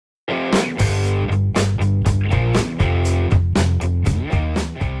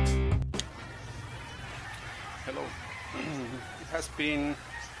been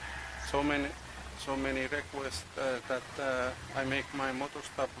so many requests that I make my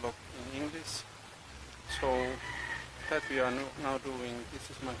Motorstar blog in English, so that we are now doing. This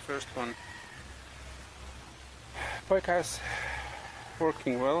is my first one. Bike has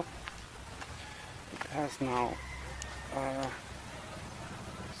working well. It has now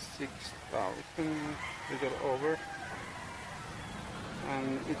 6,000, little over,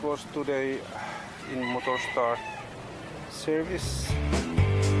 and it was today in Motorstar service.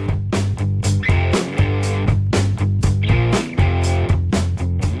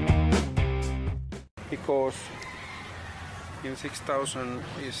 Because in 6,000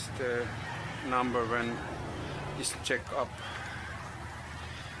 is the number when is check up.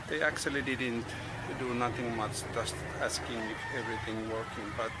 They actually didn't do nothing much, just asking if everything working,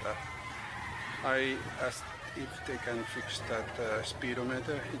 but I asked if they can fix that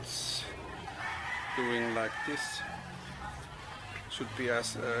speedometer. It's doing like this. Should be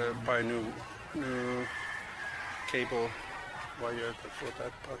as buy new cable wire for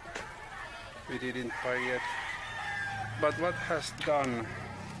that, but we didn't buy yet. But what has done?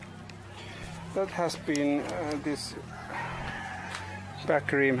 That has been this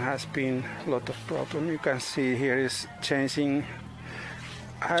back rim has been a lot of problem. You can see here is changing.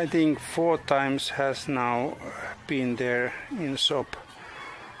 I think 4 times has now been there in shop.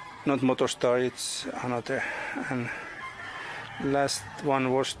 Not Motorstar, it's another. And last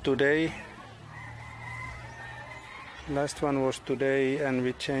one was today. Last one was today, and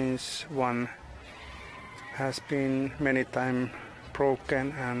we changed one. Has been many times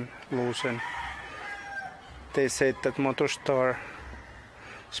broken and loosened. They said that Motorstar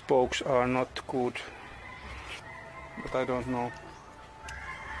spokes are not good, but I don't know.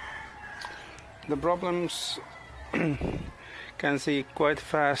 The problems can see quite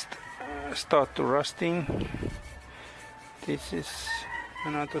fast start to rusting. This is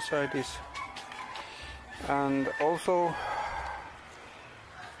another side is, and also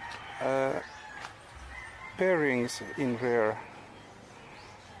bearings in rear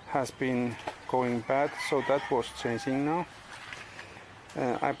has been going bad, so that was changing now.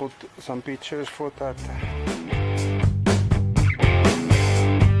 I put some pictures for that.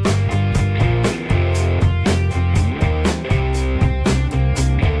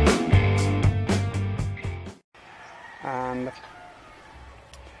 And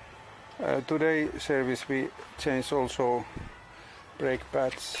today service we changed also brake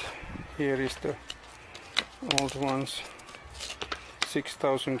pads. Here is the old ones,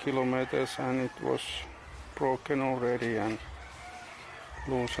 6,000 kilometers, and it was broken already and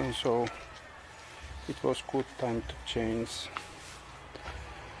loosened, so it was good time to change.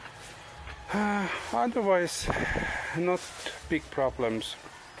 Otherwise, not big problems.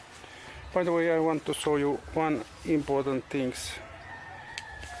 By the way, I want to show you one important things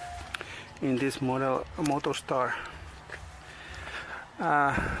in this model Motorstar.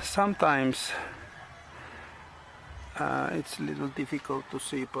 Sometimes it's a little difficult to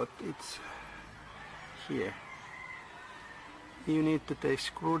see, but it's here. You need to take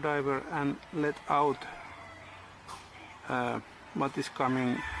screwdriver and let out what is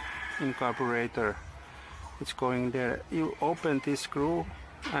coming in carburetor. It's going there. You open this screw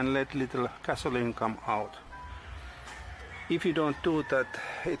and let little gasoline come out. If you don't do that,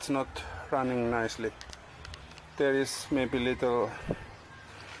 it's not running nicely. There is maybe little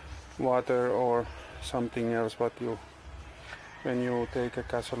water or something else, but when you take a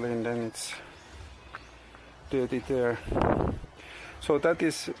gasoline, then it's dirty there. So that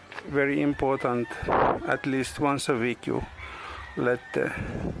is very important. At least once a week you let the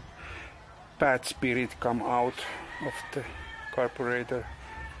bad spirit come out of the carburetor.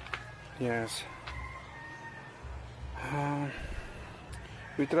 Yes.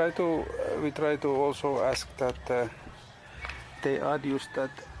 We try to also ask that they add use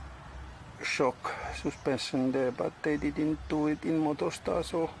that shock suspension there, but they didn't do it in Motorstar,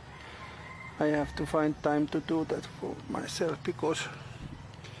 so I have to find time to do that for myself, because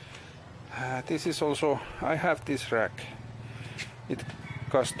this is also, I have this rack, it's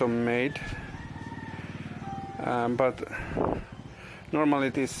custom made, but normally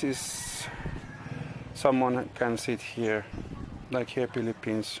this is someone can sit here, like here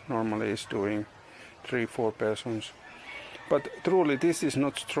Philippines normally is doing 3-4 persons. But truly this is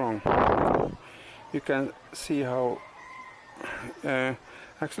not strong. You can see how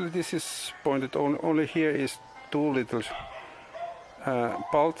actually this is pointed only here is 2 little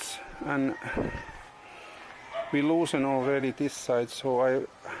bolts, and we loosen already this side, so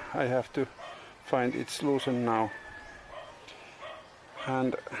I have to find it's loosened now.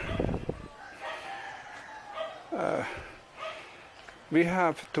 And We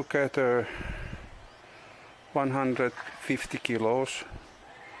have together 150 kilos,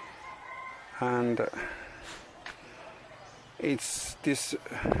 and this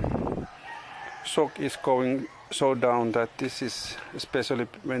shock is going so down that this is, especially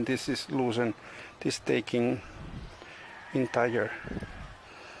when this is loosened, this taking entire.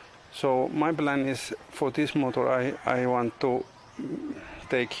 So my plan is for this motor, I want to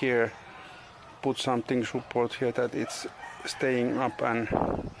take here, put something support here that it's staying up and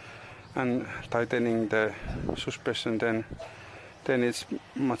tightening the suspension, then it's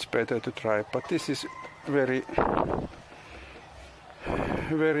much better to drive. But this is very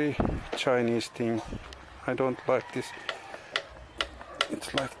Chinese thing. I don't like this.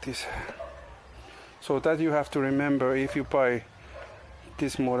 It's like this. So that you have to remember if you buy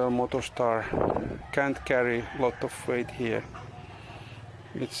this model Motorstar, can't carry a lot of weight here.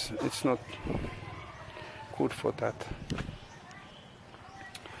 It's not good for that.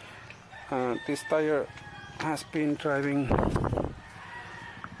 This tire has been driving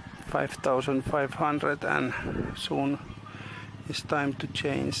 5,500 and soon it's time to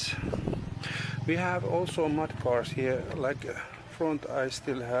change. We have also mud cars here, like front I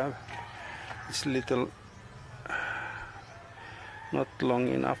still have. It's little not long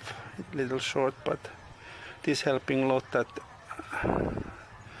enough, little short, but this helping a lot that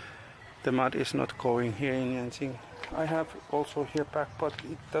the mud is not going here in Yanqing. I have also here back, but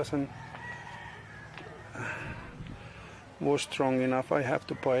it doesn't was strong enough. I have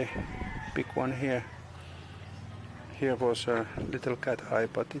to buy big one here. Here was a little cat eye,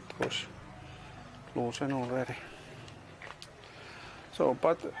 but it was loosened already. So,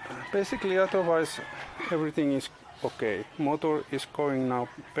 but basically otherwise everything is okay. Motor is going now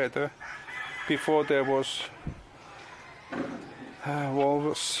better. Before there was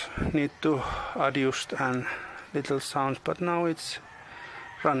valves need to adjust and little sounds, but now it's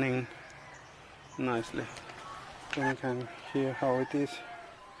running nicely. You can hear how it is.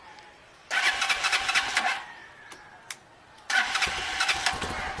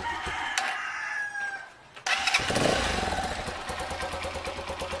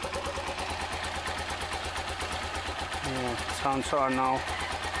 Yeah, sounds are now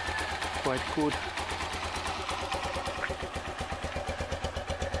quite good.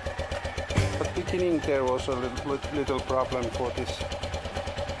 At the beginning there was a little problem for this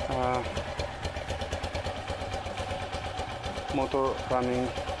motor running,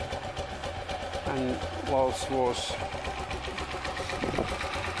 and valves was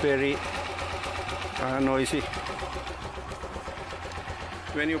very noisy.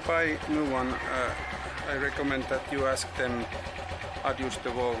 When you buy new one, I recommend that you ask them adjust the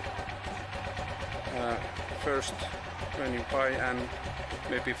valve first when you buy, and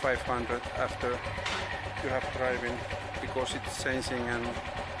maybe 500 after you have driving, because it's changing and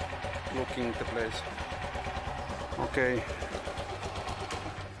looking the place. Okay.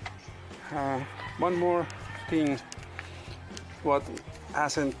 One more thing what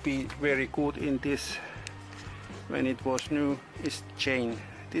hasn't been very good in this when it was new is chain.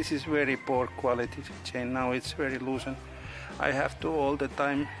 This is very poor quality chain. Now it's very loosened. I have to all the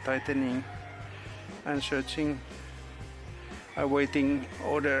time tightening and searching. I'm waiting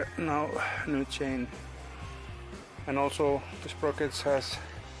order now new chain. And also the sprockets has,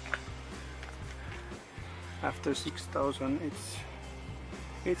 after 6,000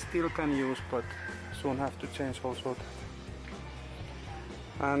 it still can use, but soon have to change also that.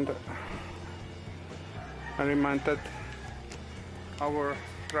 And I remind that our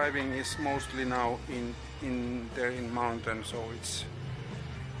driving is mostly now in mountains, so it's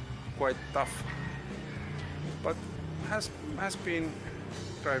quite tough, but has been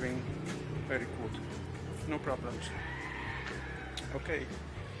driving very good, no problems. Okay,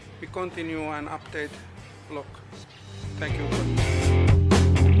 we continue and update vlog. Thank you.